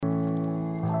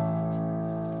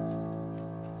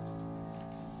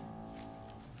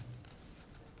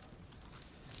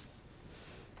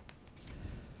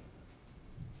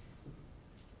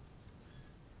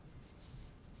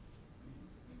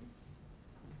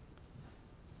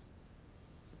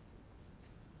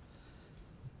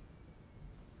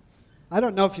I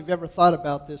don't know if you've ever thought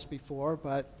about this before,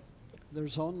 but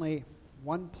there's only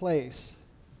one place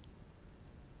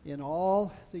in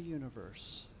all the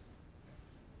universe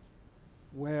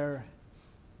where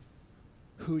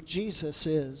who Jesus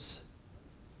is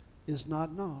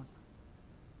not known.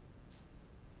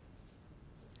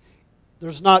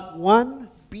 There's not one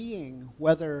being,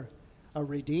 whether a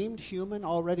redeemed human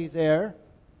already there,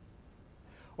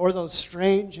 or those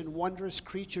strange and wondrous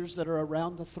creatures that are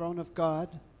around the throne of God,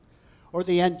 or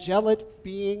the angelic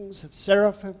beings of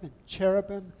seraphim and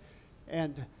cherubim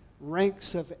and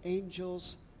ranks of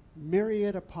angels,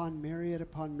 myriad upon myriad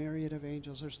upon myriad of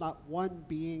angels. There's not one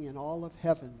being in all of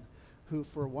heaven who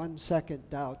for 1 second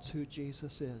doubts who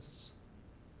Jesus is.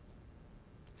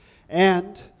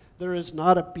 And there is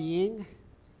not a being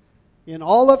in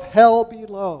all of hell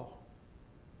below.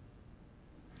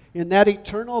 In that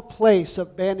eternal place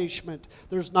of banishment,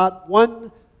 there's not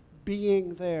one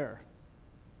being there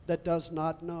that does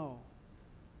not know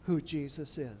who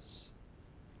Jesus is.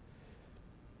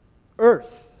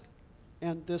 Earth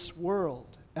and this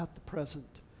world at the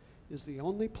present is the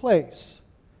only place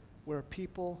where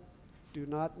people do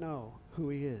not know who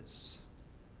he is.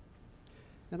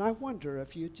 And I wonder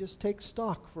if you just take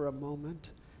stock for a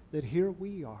moment that here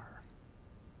we are.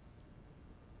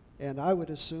 And I would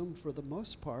assume for the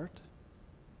most part,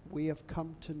 we have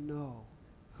come to know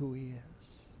who he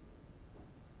is.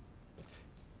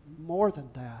 More than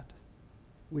that,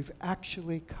 we've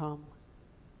actually come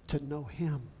to know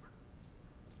him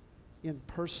in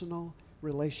personal,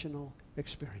 relational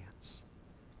experience.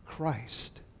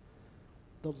 Christ,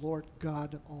 the Lord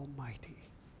God Almighty.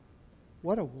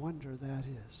 What a wonder that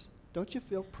is. Don't you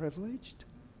feel privileged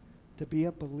to be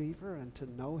a believer and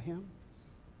to know him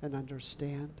and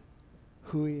understand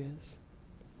who he is?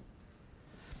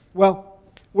 Well,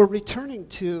 we're returning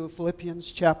to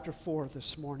Philippians chapter 4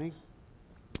 this morning.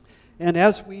 And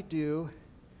as we do,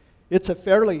 it's a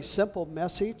fairly simple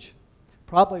message.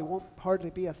 Probably won't hardly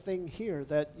be a thing here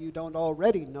that you don't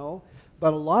already know,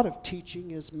 but a lot of teaching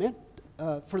is meant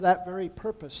for that very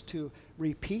purpose, to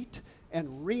repeat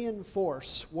and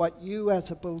reinforce what you as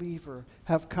a believer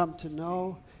have come to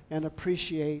know and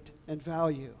appreciate and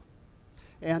value.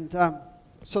 And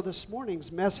so this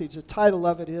morning's message, the title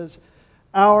of it is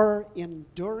Our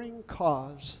Enduring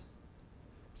Cause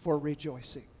for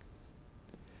Rejoicing.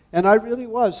 And I really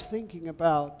was thinking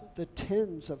about the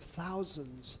tens of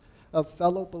thousands of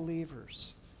fellow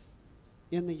believers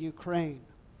in the Ukraine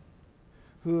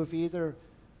who have either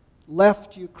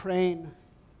left Ukraine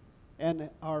and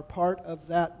are part of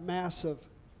that massive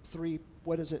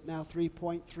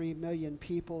 3.3 million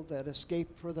people that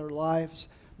escaped for their lives,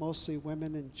 mostly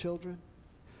women and children,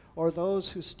 or those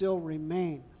who still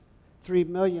remain. 3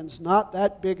 million's not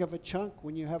that big of a chunk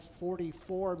when you have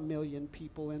 44 million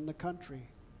people in the country.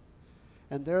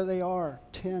 And there they are,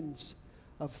 tens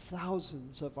of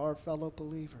thousands of our fellow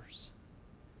believers.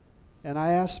 And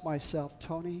I asked myself,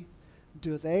 Tony,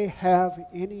 do they have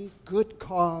any good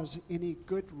cause, any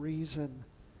good reason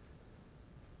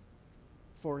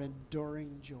for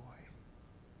enduring joy?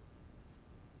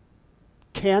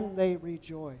 Can they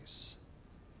rejoice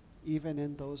even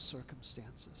in those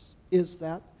circumstances? Is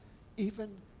that even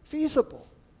feasible,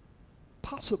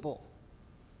 possible?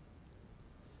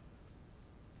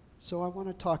 So I want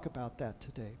to talk about that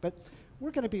today. But we're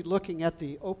going to be looking at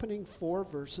the opening 4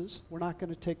 verses. We're not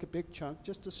going to take a big chunk,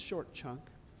 just a short chunk.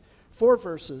 4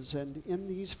 verses, and in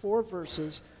these 4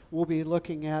 verses, we'll be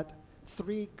looking at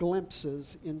 3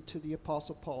 glimpses into the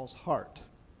Apostle Paul's heart.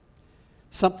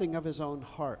 Something of his own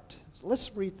heart. So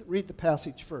let's read the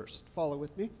passage first. Follow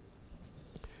with me.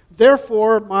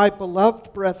 Therefore, my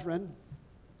beloved brethren,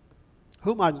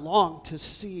 whom I long to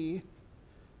see,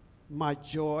 my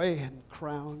joy and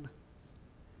crown,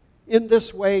 in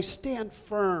this way stand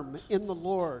firm in the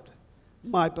Lord,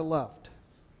 my beloved.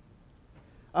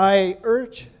 I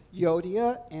urge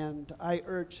Euodia and I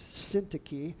urge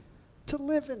Syntyche to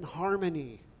live in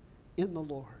harmony in the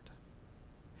Lord.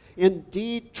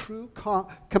 Indeed, true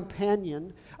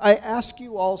companion, I ask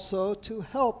you also to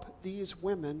help these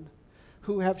women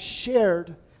who have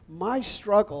shared my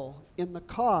struggle in the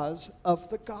cause of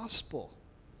the gospel,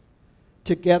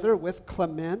 together with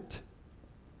Clement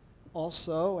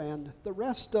also and the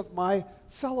rest of my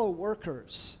fellow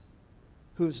workers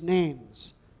whose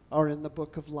names are in the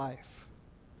book of life.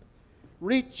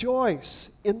 Rejoice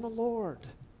in the Lord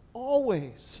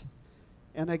always.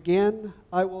 And again,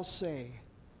 I will say,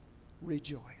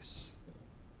 rejoice.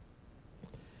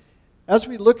 As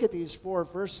we look at these 4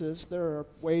 verses, there are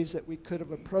ways that we could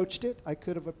have approached it. I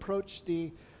could have approached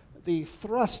the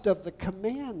thrust of the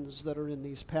commands that are in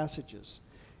these passages.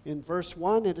 In verse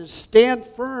 1, it is stand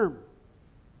firm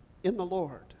in the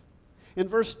Lord. In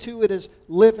verse 2, it is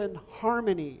live in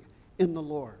harmony in the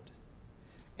Lord.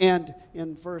 And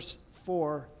in verse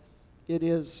 4, it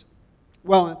is,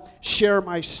 who share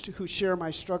my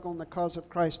struggle in the cause of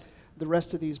Christ, the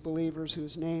rest of these believers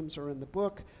whose names are in the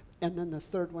book. And then the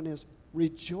third one is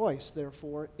rejoice,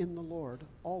 therefore, in the Lord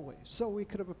always. So we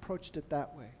could have approached it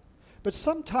that way. But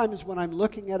sometimes when I'm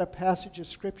looking at a passage of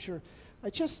Scripture, I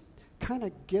just kind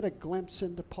of get a glimpse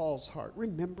into Paul's heart,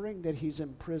 remembering that he's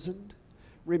imprisoned,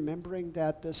 remembering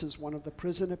that this is one of the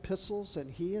prison epistles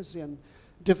and he is in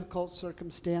difficult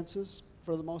circumstances,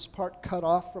 for the most part cut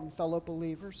off from fellow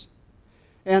believers.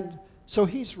 And so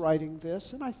he's writing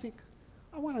this, and I think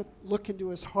I want to look into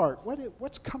his heart.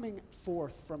 What's coming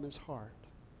forth from his heart?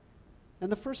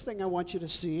 And the first thing I want you to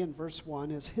see in verse 1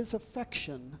 is his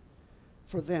affection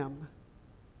for them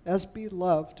as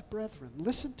beloved brethren.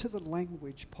 Listen to the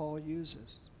language Paul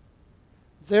uses.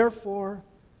 Therefore,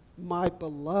 my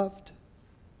beloved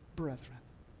brethren.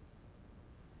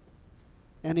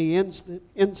 And he ends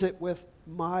it with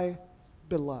my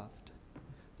beloved.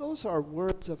 Those are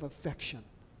words of affection.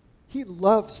 He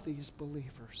loves these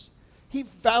believers. He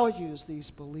values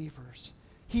these believers.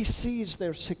 He sees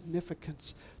their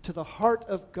significance to the heart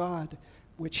of God,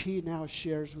 which he now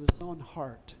shares with his own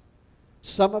heart.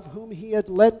 Some of whom he had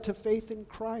led to faith in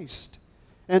Christ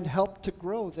and helped to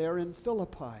grow there in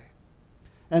Philippi.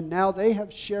 And now they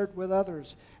have shared with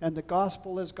others, and the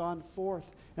gospel has gone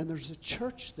forth, and there's a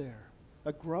church there,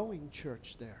 a growing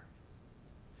church there.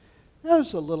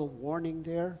 There's a little warning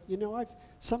there. You know,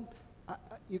 some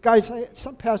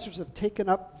pastors have taken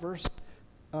up verse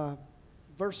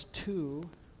 2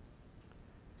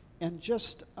 and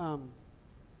just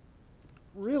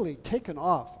really taken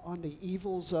off on the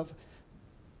evils of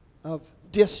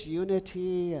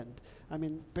disunity, and I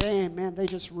mean, man, they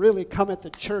just really come at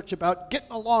the church about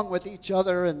getting along with each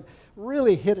other and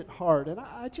really hit it hard. And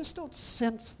I just don't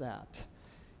sense that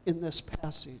in this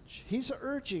passage. He's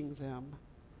urging them,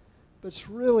 but it's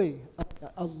really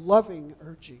a loving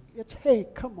urging. It's, hey,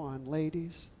 come on,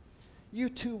 ladies. You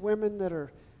two women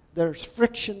there's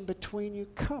friction between you,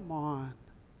 come on.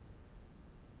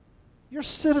 You're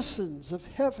citizens of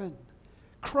heaven.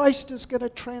 Christ is going to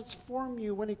transform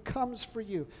you when he comes for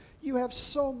you. You have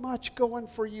so much going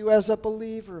for you as a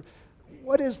believer.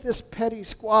 What is this petty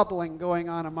squabbling going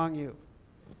on among you?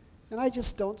 And I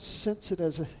just don't sense it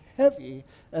as heavy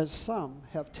as some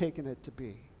have taken it to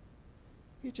be.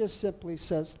 He just simply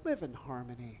says, live in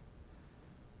harmony.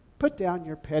 Put down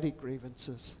your petty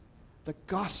grievances. The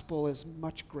gospel is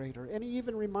much greater. And he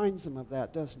even reminds them of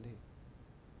that, doesn't he?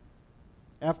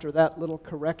 After that little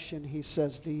correction, he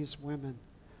says, these women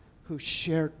who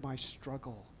shared my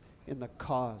struggle in the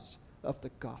cause of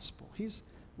the gospel. He's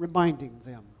reminding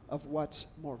them of what's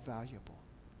more valuable.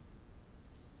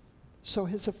 So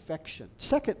his affection.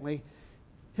 Secondly,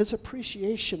 his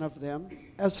appreciation of them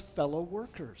as fellow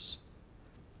workers.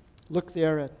 Look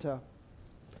there at the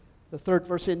third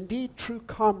verse. Indeed, true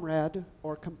comrade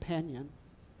or companion,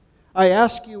 I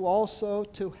ask you also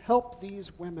to help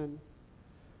these women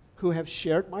who have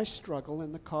shared my struggle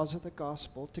in the cause of the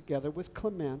gospel, together with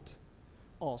Clement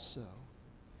also,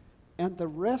 and the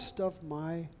rest of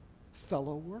my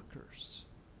fellow workers.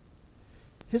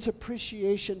 His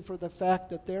appreciation for the fact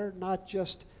that they're not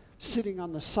just sitting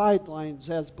on the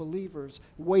sidelines as believers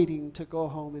waiting to go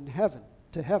home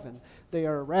to heaven. They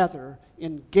are rather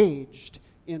engaged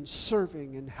in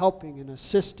serving and helping and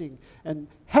assisting and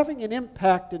having an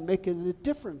impact and making a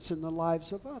difference in the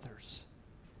lives of others.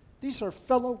 These are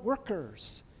fellow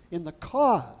workers in the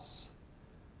cause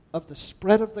of the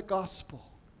spread of the gospel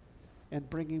and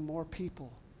bringing more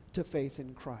people to faith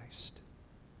in Christ.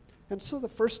 And so the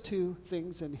first two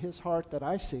things in his heart that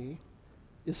I see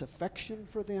is affection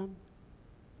for them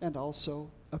and also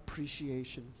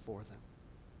appreciation for them.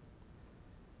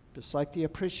 Just like the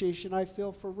appreciation I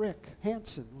feel for Rick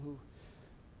Hansen, who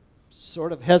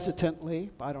sort of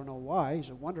hesitantly, I don't know why, he's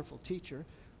a wonderful teacher,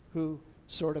 who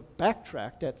sort of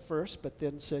backtracked at first, but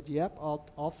then said, yep,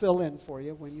 I'll fill in for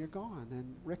you when you're gone.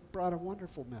 And Rick brought a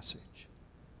wonderful message.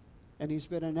 And he's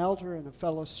been an elder and a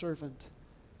fellow servant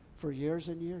for years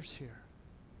and years here.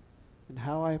 And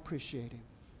how I appreciate him.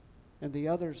 And the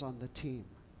others on the team,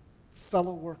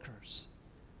 fellow workers,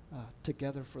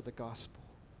 together for the gospel.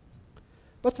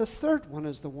 But the third one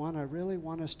is the one I really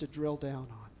want us to drill down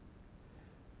on.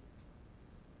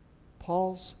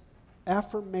 Paul's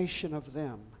affirmation of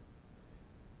them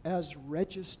as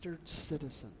registered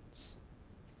citizens.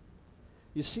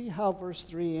 You see how verse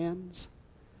 3 ends?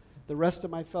 The rest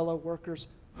of my fellow workers,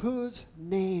 whose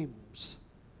names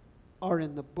are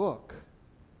in the book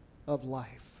of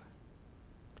life.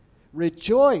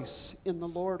 Rejoice in the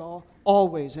Lord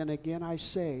always. And again I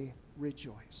say,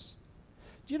 rejoice.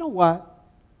 Do you know what?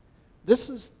 This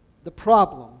is the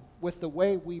problem with the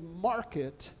way we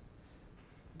market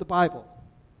the Bible.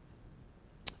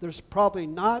 There's probably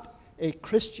not a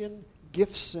Christian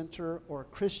gift center or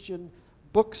Christian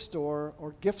bookstore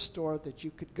or gift store that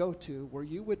you could go to where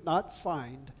you would not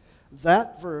find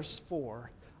that verse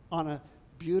 4 on a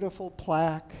beautiful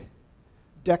plaque,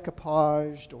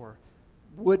 decoupaged or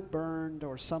wood burned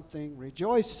or something.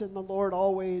 Rejoice in the Lord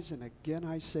always, and again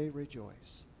I say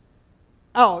rejoice.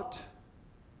 Out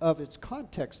of its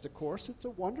context, of course, it's a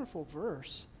wonderful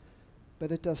verse,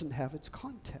 but it doesn't have its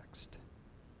context.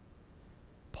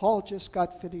 Paul just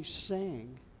got finished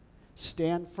saying,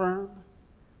 stand firm,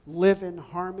 live in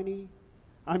harmony.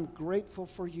 I'm grateful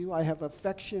for you. I have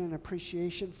affection and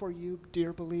appreciation for you,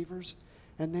 dear believers.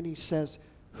 And then he says,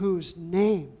 whose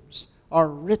names are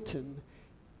written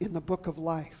in the book of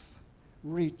life.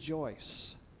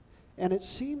 Rejoice. And it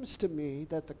seems to me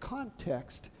that the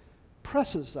context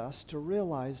presses us to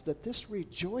realize that this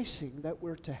rejoicing that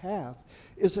we're to have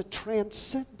is a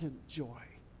transcendent joy.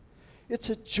 It's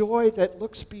a joy that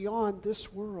looks beyond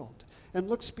this world and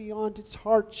looks beyond its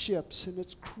hardships and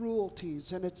its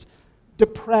cruelties and its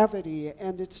depravity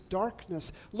and its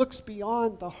darkness, looks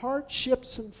beyond the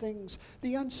hardships and things,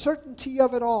 the uncertainty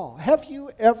of it all. Have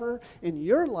you ever in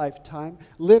your lifetime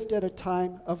lived at a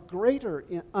time of greater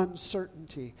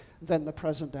uncertainty than the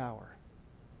present hour?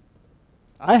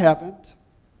 I haven't.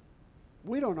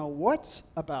 We don't know what's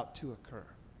about to occur,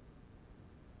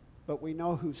 but we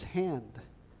know whose hand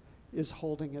is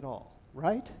holding it all,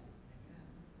 right?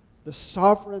 The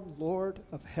sovereign Lord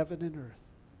of heaven and earth.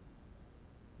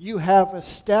 You have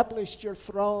established your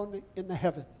throne in the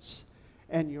heavens,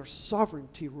 and your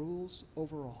sovereignty rules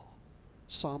over all.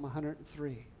 Psalm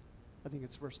 103, I think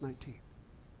it's verse 19.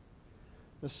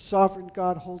 The sovereign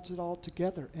God holds it all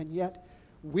together, and yet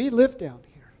we live down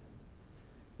here,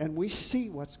 and we see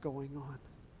what's going on.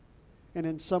 And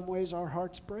in some ways our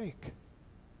hearts break.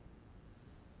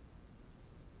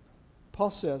 Paul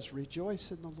says,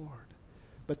 rejoice in the Lord.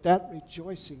 But that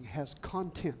rejoicing has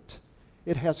content.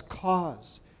 It has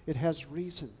cause. It has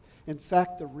reason. In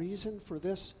fact, the reason for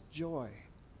this joy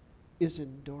is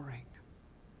enduring.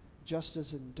 Just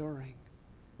as enduring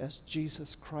as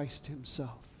Jesus Christ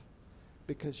himself.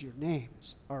 Because your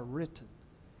names are written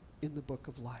in the book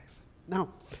of life. Now,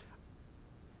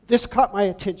 this caught my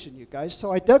attention, you guys,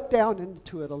 so I dug down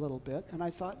into it a little bit, and I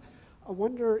thought, I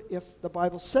wonder if the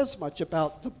Bible says much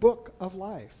about the book of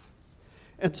life.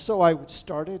 And so I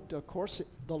started, of course,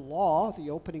 the law, the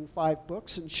opening 5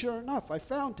 books, and sure enough, I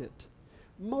found it.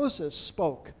 Moses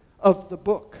spoke of the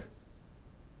book,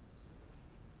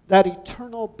 that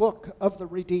eternal book of the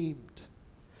redeemed.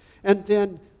 And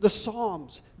then the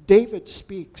Psalms, David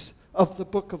speaks of the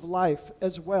book of life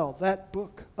as well, that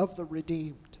book of the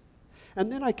redeemed.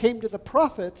 And then I came to the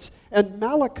prophets, and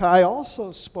Malachi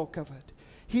also spoke of it.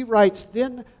 He writes,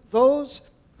 then those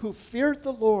who feared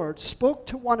the Lord spoke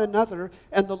to one another,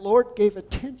 and the Lord gave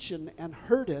attention and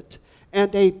heard it.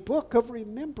 And a book of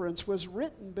remembrance was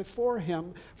written before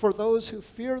him for those who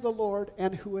fear the Lord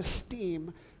and who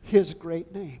esteem his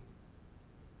great name.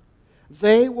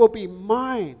 They will be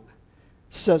mine,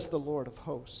 says the Lord of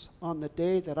hosts, on the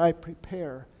day that I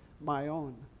prepare my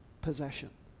own possession.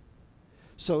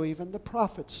 So even the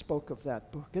prophets spoke of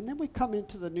that book. And then we come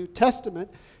into the New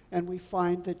Testament, and we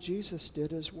find that Jesus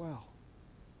did as well.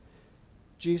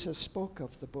 Jesus spoke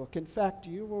of the book. In fact,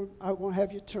 I won't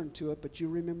have you turn to it, but you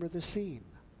remember the scene.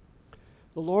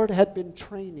 The Lord had been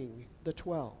training the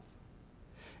 12.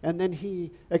 And then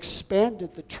he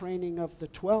expanded the training of the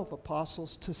 12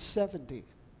 apostles to 70.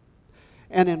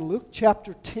 And in Luke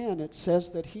chapter 10, it says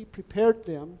that he prepared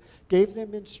them, gave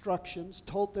them instructions,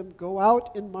 told them, go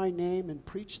out in my name and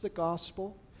preach the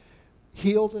gospel,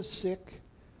 heal the sick,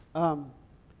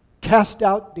 cast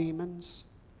out demons,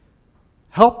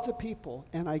 help the people,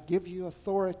 and I give you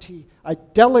authority. I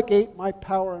delegate my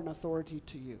power and authority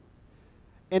to you.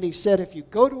 And he said, if you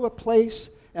go to a place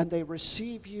and they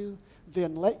receive you,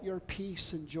 then let your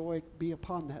peace and joy be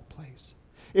upon that place.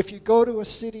 If you go to a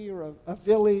city or a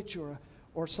village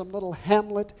or some little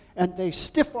hamlet and they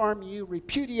stiff-arm you,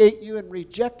 repudiate you, and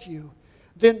reject you,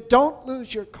 then don't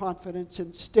lose your confidence.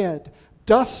 Instead,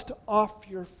 dust off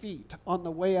your feet on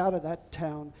the way out of that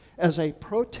town as a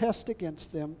protest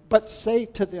against them, but say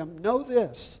to them, know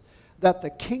this, that the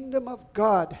kingdom of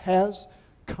God has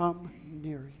come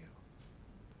near you.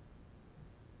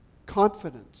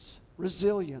 Confidence,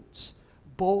 resilience,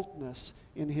 boldness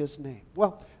in his name.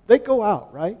 Well, they go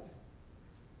out, right?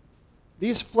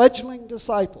 These fledgling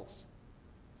disciples.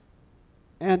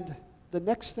 And the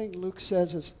next thing Luke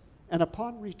says is, and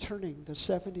upon returning, the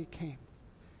 70 came.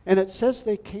 And it says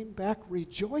they came back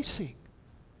rejoicing.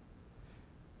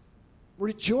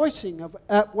 Rejoicing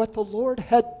at what the Lord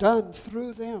had done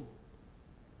through them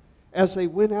as they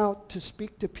went out to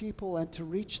speak to people and to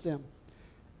reach them.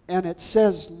 And it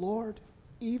says, Lord,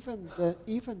 even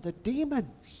the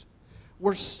demons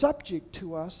were subject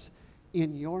to us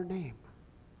in your name.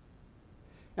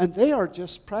 And they are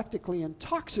just practically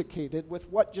intoxicated with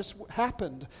what just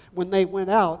happened when they went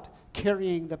out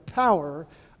carrying the power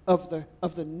of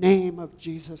the name of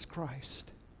Jesus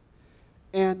Christ.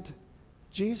 And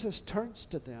Jesus turns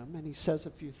to them and he says a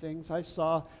few things. I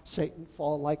saw Satan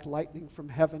fall like lightning from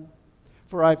heaven,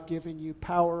 for I've given you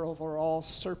power over all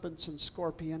serpents and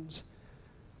scorpions,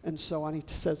 and so on. He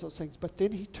says those things. But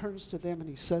then he turns to them and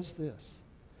he says this,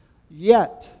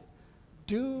 yet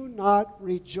do not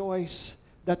rejoice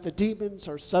that the demons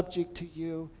are subject to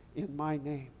you in my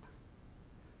name,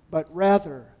 but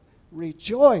rather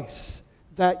rejoice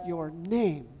that your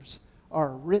names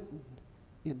are written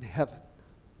in heaven.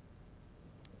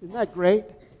 Isn't that great?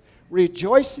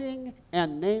 Rejoicing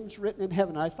and names written in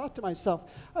heaven. I thought to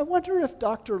myself, I wonder if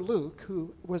Dr. Luke,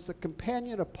 who was the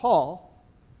companion of Paul,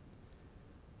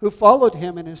 who followed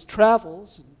him in his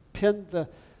travels and penned the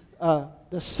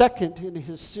second in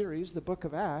his series, the book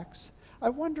of Acts, I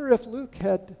wonder if Luke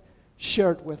had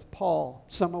shared with Paul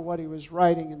some of what he was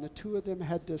writing, and the two of them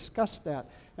had discussed that,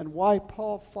 and why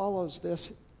Paul follows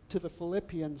this to the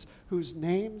Philippians, whose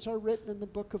names are written in the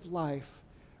book of life.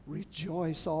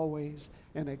 Rejoice always.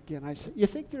 And again, I say, you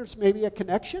think there's maybe a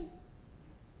connection?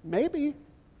 Maybe.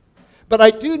 But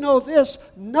I do know this,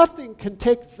 nothing can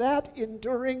take that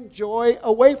enduring joy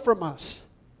away from us.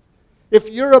 If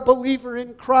you're a believer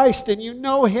in Christ and you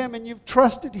know him and you've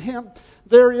trusted him,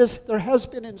 there has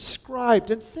been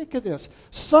inscribed, and think of this,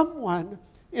 someone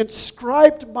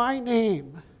inscribed my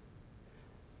name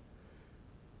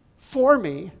for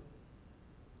me,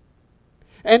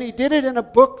 and he did it in a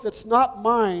book that's not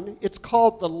mine. It's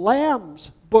called the Lamb's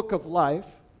Book of Life.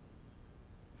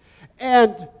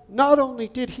 And not only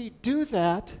did he do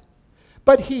that,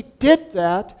 but he did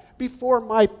that before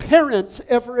my parents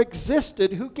ever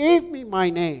existed, who gave me my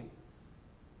name.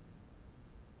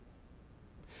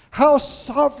 How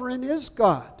sovereign is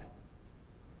God?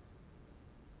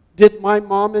 Did my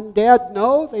mom and dad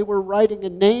know they were writing a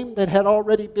name that had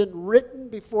already been written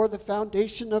before the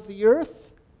foundation of the earth?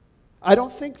 I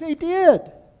don't think they did.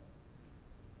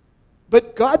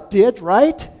 But God did,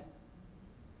 right?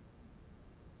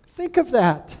 Think of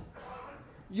that.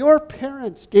 Your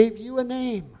parents gave you a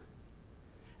name.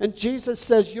 And Jesus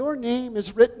says, your name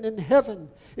is written in heaven.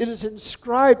 It is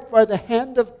inscribed by the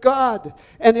hand of God.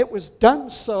 And it was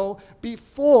done so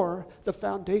before the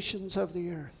foundations of the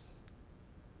earth.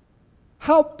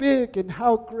 How big and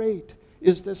how great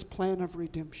is this plan of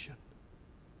redemption?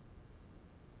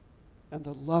 And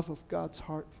the love of God's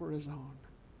heart for his own.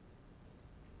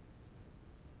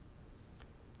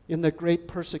 In the great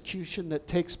persecution that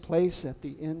takes place at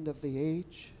the end of the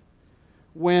age,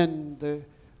 when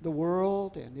the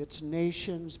world and its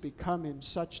nations become in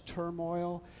such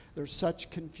turmoil, there's such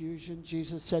confusion,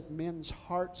 Jesus said men's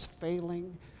hearts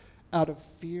failing out of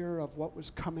fear of what was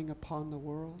coming upon the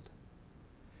world.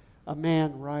 A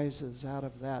man rises out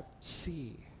of that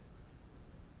sea.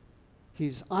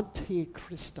 He's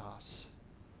Antichristos.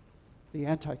 The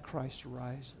Antichrist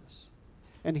rises.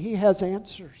 And he has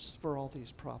answers for all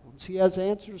these problems. He has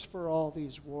answers for all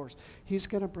these wars. He's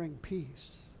going to bring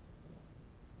peace.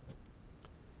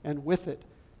 And with it,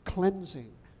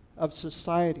 cleansing of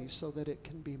society so that it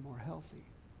can be more healthy.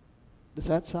 Does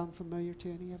that sound familiar to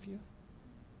any of you?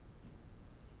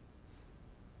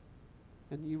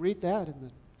 And you read that in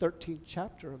the 13th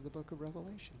chapter of the book of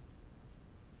Revelation.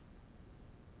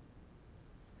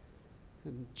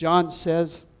 And John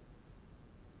says,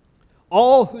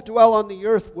 all who dwell on the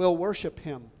earth will worship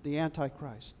him, the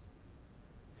Antichrist.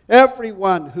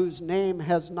 Everyone whose name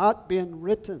has not been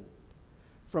written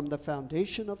from the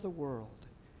foundation of the world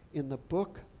in the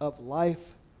book of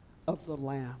life of the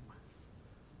Lamb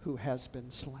who has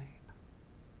been slain.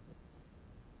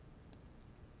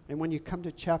 And when you come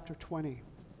to chapter 20,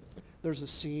 there's a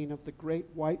scene of the great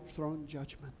white throne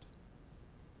judgment,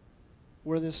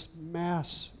 where this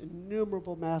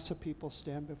innumerable mass of people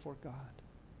stand before God.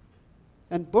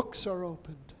 And books are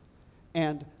opened,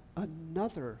 and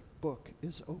another book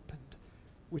is opened,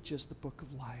 which is the book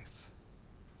of life.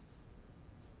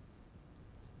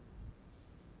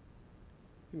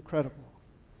 Incredible.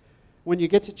 When you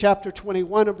get to chapter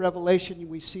 21 of Revelation,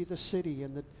 we see the city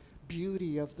and the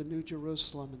beauty of the New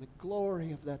Jerusalem and the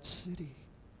glory of that city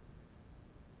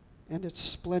and its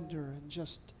splendor and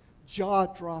just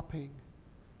jaw-dropping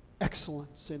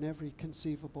excellence in every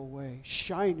conceivable way,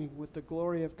 shining with the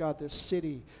glory of God, this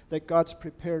city that God's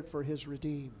prepared for his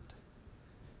redeemed.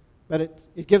 But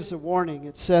it gives a warning.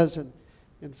 It says, and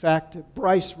in fact,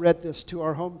 Bryce read this to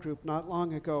our home group not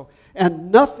long ago,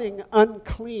 and nothing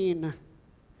unclean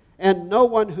and no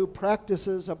one who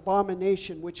practices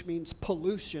abomination, which means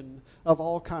pollution of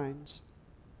all kinds,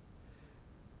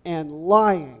 and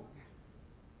lying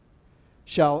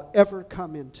shall ever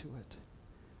come into it,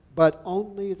 but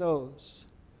only those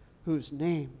whose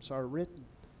names are written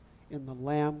in the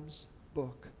Lamb's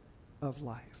book of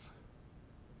life.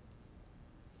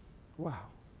 Wow.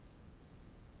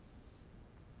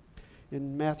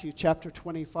 In Matthew chapter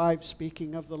 25,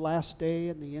 speaking of the last day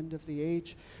and the end of the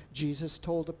age, Jesus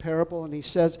told a parable, and he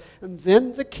says, "And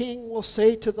then the king will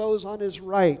say to those on his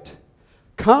right,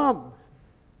 'Come,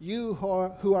 you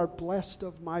who are blessed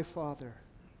of my Father,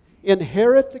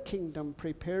 inherit the kingdom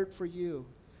prepared for you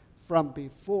from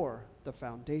before the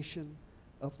foundation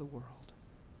of the world.'"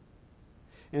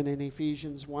 And in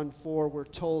Ephesians 1:4, we're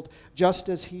told, "Just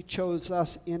as he chose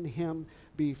us in him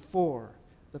before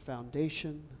the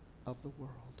foundation of the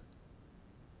world."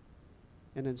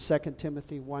 And in 2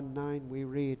 Timothy 1:9 we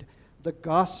read, "The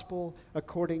gospel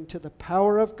according to the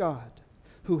power of God,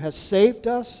 who has saved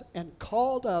us and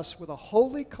called us with a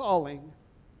holy calling,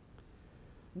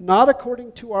 not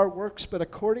according to our works, but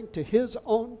according to his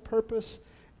own purpose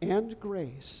and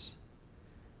grace,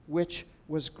 which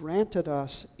was granted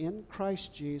us in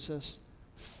Christ Jesus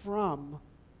from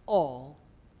all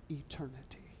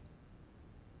eternity."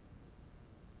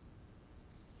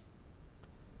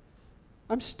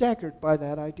 I'm staggered by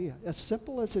that idea. As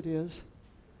simple as it is,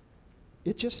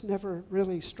 it just never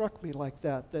really struck me like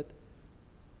that. That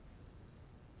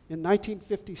in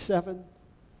 1957,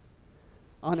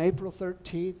 on April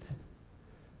 13th,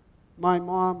 my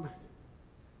mom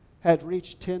had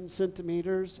reached 10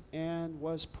 centimeters and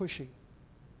was pushing.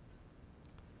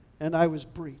 And I was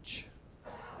breech.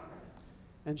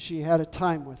 And she had a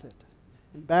time with it.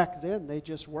 And back then, they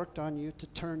just worked on you to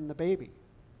turn the baby.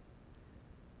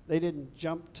 They didn't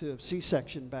jump to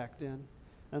C-section back then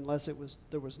unless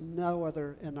there was no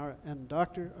other. And our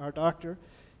doctor,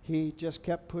 he just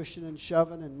kept pushing and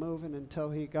shoving and moving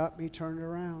until he got me turned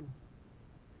around.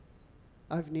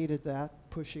 I've needed that,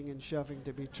 pushing and shoving,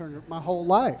 to be turned my whole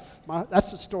life.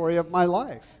 That's the story of my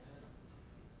life.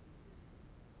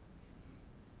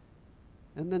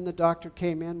 And then the doctor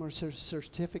came in with his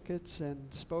certificates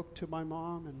and spoke to my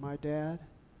mom and my dad.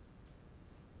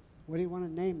 "What do you want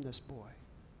to name this boy?"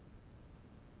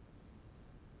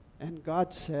 And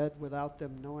God said, without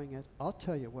them knowing it, "I'll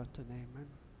tell you what to name him.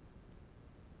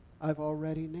 I've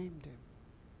already named him,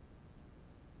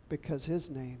 because his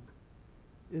name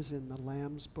is in the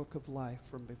Lamb's book of life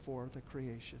from before the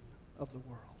creation of the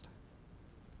world."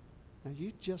 Now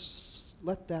you just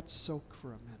let that soak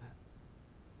for a minute,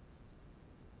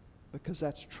 because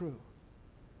that's true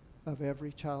of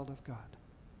every child of God.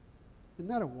 Isn't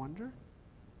that a wonder?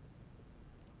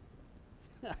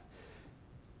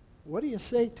 What do you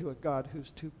say to a God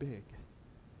who's too big,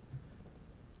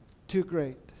 too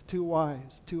great, too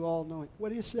wise, too all-knowing? What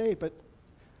do you say? But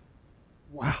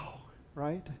wow,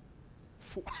 right?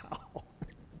 Wow.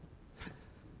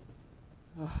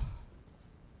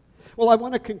 Well, I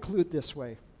want to conclude this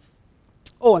way.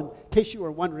 Oh, in case you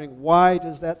were wondering, why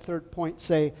does that third point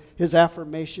say his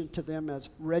affirmation to them as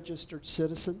registered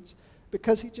citizens?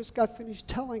 Because he just got finished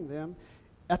telling them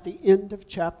at the end of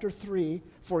chapter 3,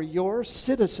 for your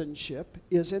citizenship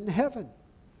is in heaven,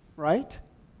 right?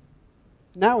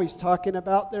 Now he's talking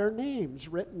about their names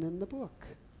written in the book,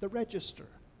 the register.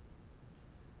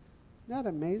 Isn't that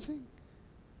amazing?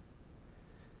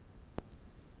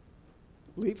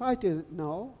 Levi didn't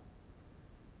know.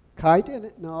 Kai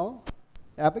didn't know.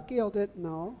 Abigail didn't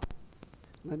know.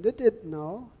 Linda didn't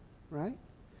know, right?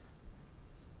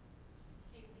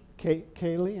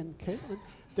 Kaylee and Caitlin.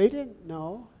 They didn't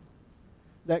know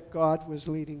that God was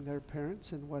leading their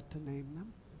parents in what to name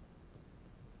them.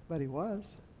 But he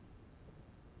was.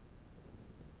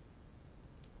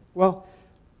 Well,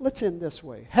 let's end this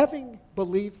way. Having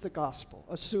believed the gospel,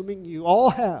 assuming you all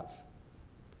have,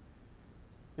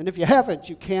 and if you haven't,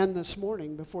 you can this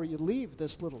morning before you leave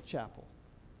this little chapel.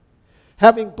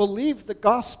 Having believed the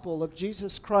gospel of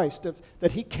Jesus Christ,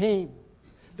 that he came,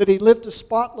 that he lived a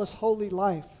spotless, holy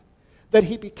life, that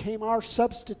he became our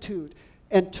substitute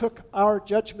and took our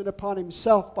judgment upon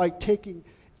himself by taking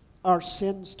our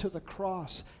sins to the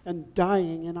cross and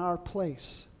dying in our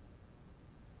place.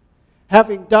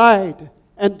 Having died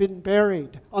and been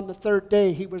buried, on the third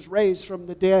day he was raised from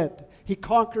the dead. He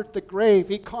conquered the grave.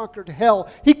 He conquered hell.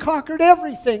 He conquered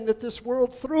everything that this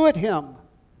world threw at him.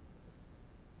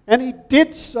 And he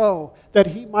did so that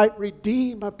he might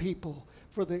redeem a people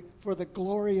for the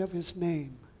glory of his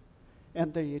name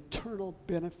and the eternal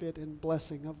benefit and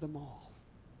blessing of them all.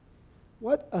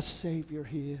 What a Savior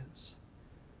he is.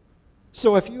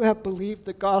 So if you have believed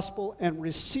the gospel and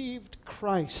received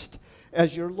Christ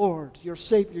as your Lord, your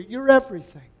Savior, your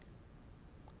everything,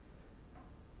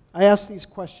 I ask these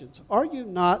questions. Are you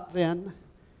not then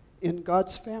in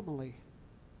God's family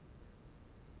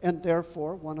and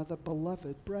therefore one of the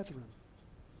beloved brethren?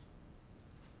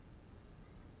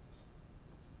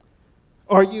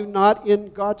 Are you not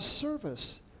in God's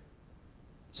service,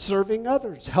 serving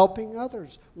others, helping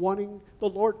others, wanting the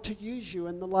Lord to use you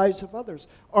in the lives of others?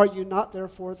 Are you not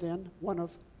therefore then one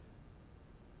of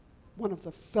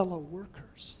the fellow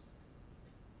workers?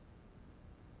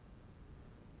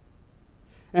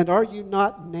 And are you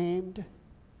not named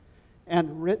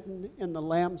and written in the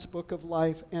Lamb's book of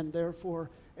life and therefore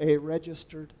a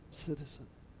registered citizen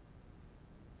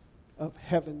of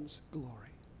heaven's glory?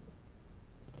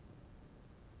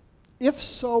 If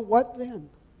so, what then?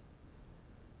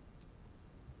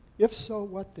 If so,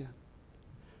 what then?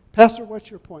 Pastor, what's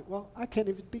your point? Well, I can't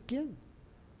even begin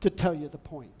to tell you the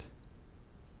point.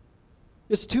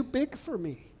 It's too big for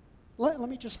me. Let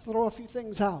me just throw a few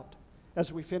things out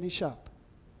as we finish up.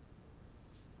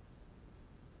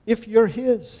 If you're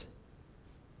his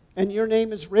and your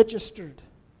name is registered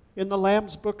in the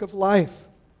Lamb's book of life,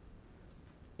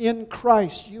 in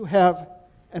Christ you have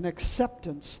an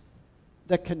acceptance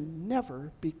that can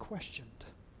never be questioned.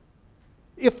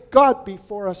 If God be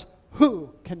for us,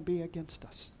 who can be against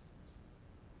us?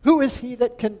 Who is he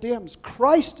that condemns?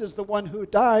 Christ is the one who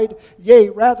died, yea,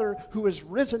 rather, who is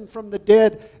risen from the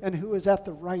dead and who is at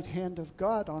the right hand of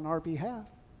God on our behalf.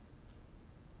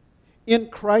 In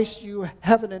Christ you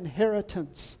have an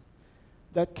inheritance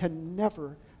that can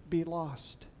never be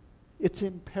lost. It's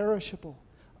imperishable,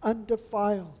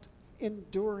 undefiled,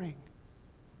 enduring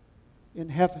in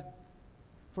heaven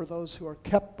for those who are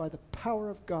kept by the power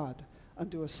of God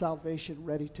unto a salvation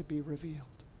ready to be revealed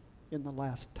in the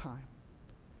last time.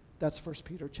 That's 1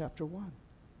 Peter chapter 1.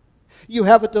 You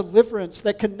have a deliverance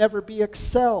that can never be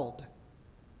excelled.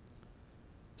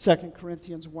 2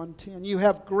 Corinthians 1:10. You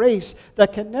have grace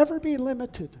that can never be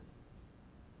limited.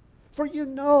 For you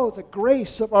know the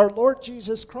grace of our Lord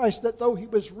Jesus Christ, that though he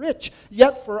was rich,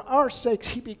 yet for our sakes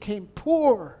he became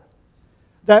poor,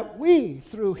 that we,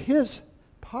 through his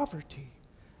poverty,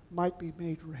 might be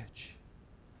made rich.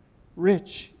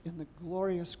 Rich in the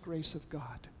glorious grace of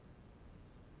God.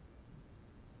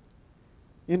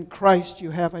 In Christ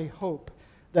you have a hope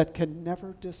that can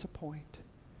never disappoint,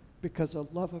 because the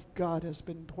love of God has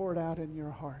been poured out in your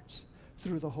hearts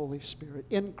through the Holy Spirit.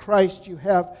 In Christ you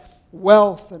have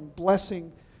wealth and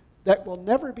blessing that will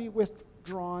never be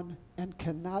withdrawn and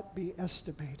cannot be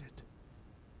estimated.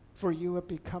 For you have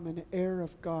become an heir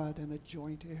of God and a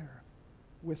joint heir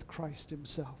with Christ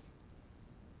himself.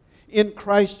 In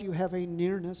Christ you have a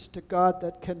nearness to God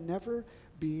that can never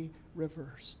be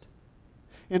reversed.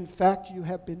 In fact, you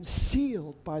have been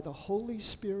sealed by the Holy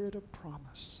Spirit of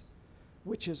promise,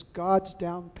 which is God's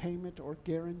down payment or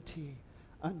guarantee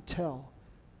until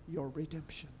your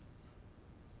redemption.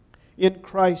 In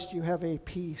Christ you have a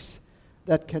peace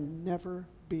that can never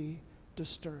be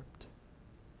disturbed.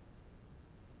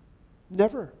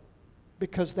 Never,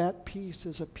 because that peace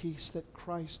is a peace that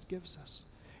Christ gives us.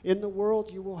 In the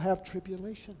world you will have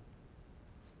tribulation.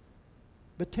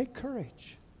 But take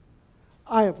courage.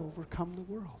 I have overcome the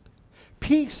world.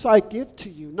 Peace I give to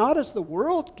you, not as the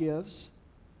world gives.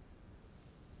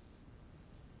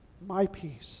 My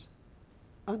peace,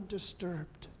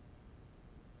 undisturbed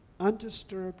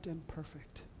and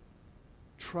perfect.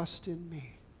 Trust in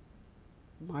me,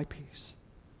 my peace,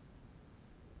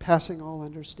 passing all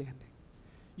understanding.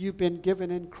 You've been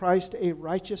given in Christ a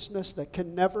righteousness that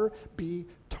can never be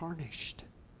tarnished.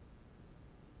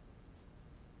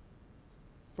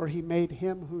 For he made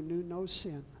him who knew no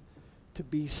sin to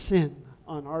be sin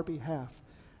on our behalf,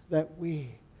 that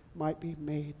we might be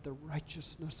made the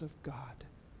righteousness of God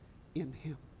in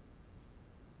him.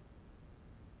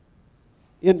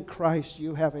 In Christ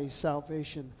you have a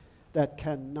salvation that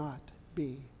cannot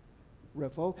be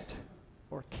revoked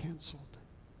or canceled.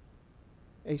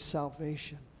 A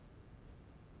salvation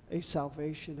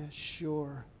as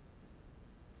sure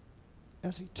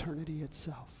as eternity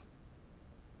itself.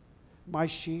 My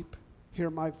sheep hear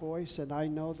my voice, and I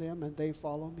know them, and they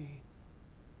follow me.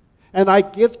 And I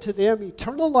give to them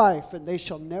eternal life, and they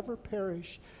shall never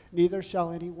perish, neither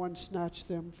shall anyone snatch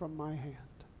them from my hand.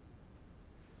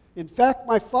 In fact,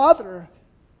 my Father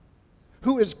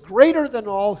who is greater than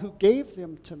all, who gave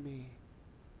them to me.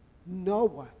 No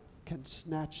one can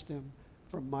snatch them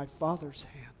from my Father's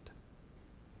hand.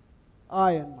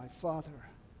 I and my Father,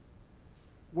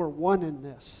 we're one in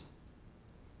this.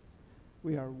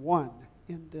 We are one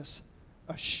in this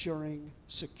assuring,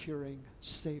 securing,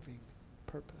 saving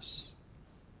purpose.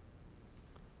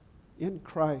 In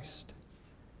Christ,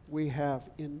 we have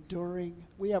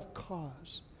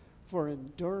cause for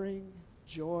enduring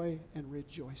joy and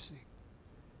rejoicing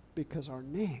because our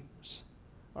names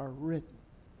are written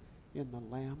in the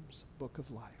Lamb's book of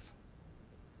life.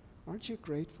 Aren't you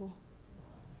grateful?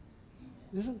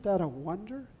 Isn't that a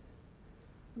wonder?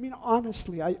 I mean,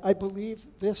 honestly, I believe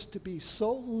this to be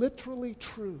so literally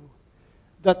true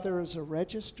that there is a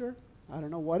register. I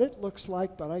don't know what it looks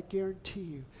like, but I guarantee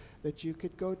you that you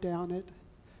could go down it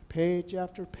page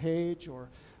after page or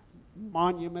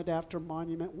monument after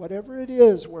monument, whatever it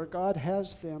is where God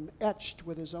has them etched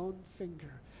with his own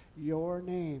finger. Your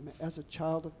name as a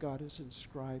child of God is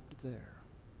inscribed there.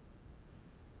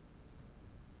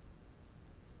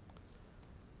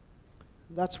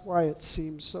 That's why it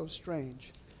seems so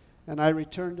strange. And I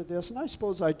return to this, and I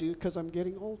suppose I do because I'm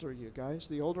getting older, you guys.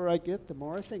 The older I get, the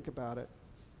more I think about it.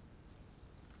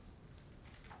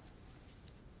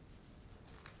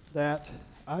 That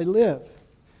I live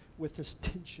with this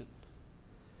tension.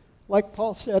 Like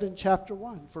Paul said in chapter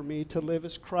 1, for me to live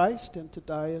is Christ and to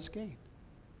die is gain.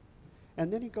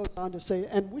 And then he goes on to say,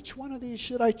 and which one of these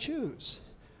should I choose?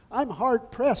 I'm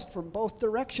hard pressed from both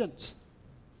directions.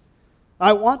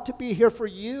 I want to be here for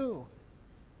you,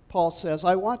 Paul says.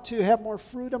 I want to have more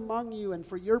fruit among you and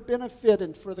for your benefit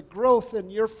and for the growth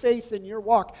in your faith and your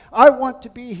walk. I want to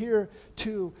be here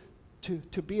to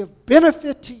be of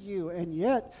benefit to you, and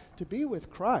yet to be with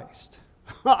Christ.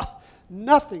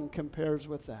 Nothing compares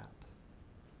with that.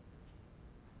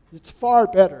 It's far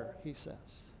better, he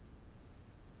says.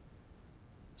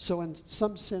 So in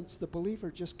some sense, the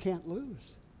believer just can't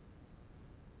lose.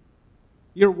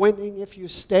 You're winning if you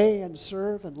stay and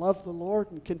serve and love the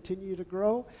Lord and continue to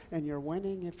grow, and you're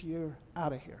winning if you're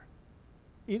out of here.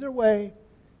 Either way,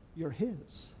 you're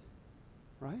his,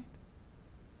 right?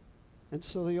 And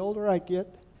so the older I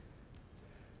get,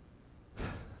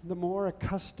 the more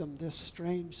accustomed this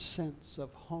strange sense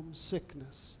of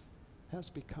homesickness has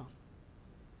become.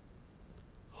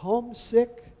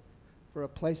 Homesick for a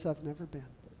place I've never been.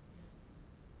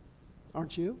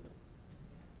 Aren't you?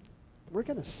 We're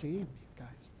going to see him, you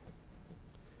guys.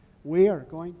 We are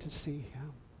going to see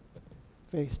him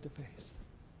face to face.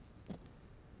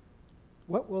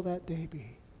 What will that day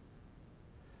be?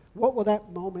 What will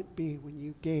that moment be when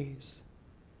you gaze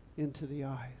into the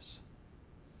eyes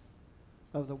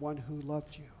of the one who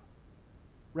loved you,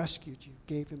 rescued you,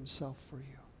 gave himself for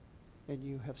you, and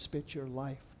you have spent your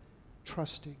life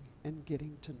trusting and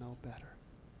getting to know better?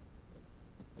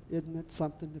 Isn't it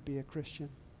something to be a Christian?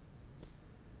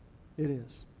 It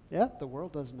is. Yeah, the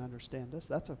world doesn't understand us.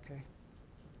 That's okay.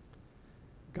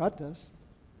 God does.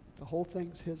 The whole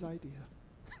thing's his idea.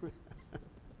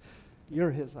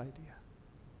 You're his idea.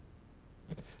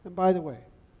 And by the way,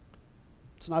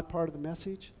 it's not part of the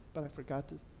message, but I forgot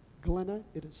to. Glenna,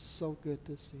 it is so good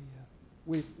to see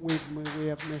you. We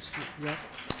have missed you. Yep.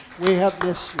 We have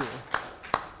missed you.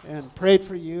 And prayed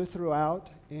for you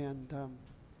throughout. And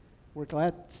we're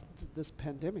glad this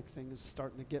pandemic thing is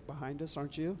starting to get behind us,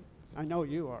 aren't you? I know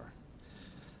you are.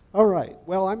 All right.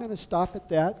 Well, I'm going to stop at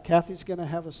that. Kathy's going to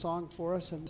have a song for us. And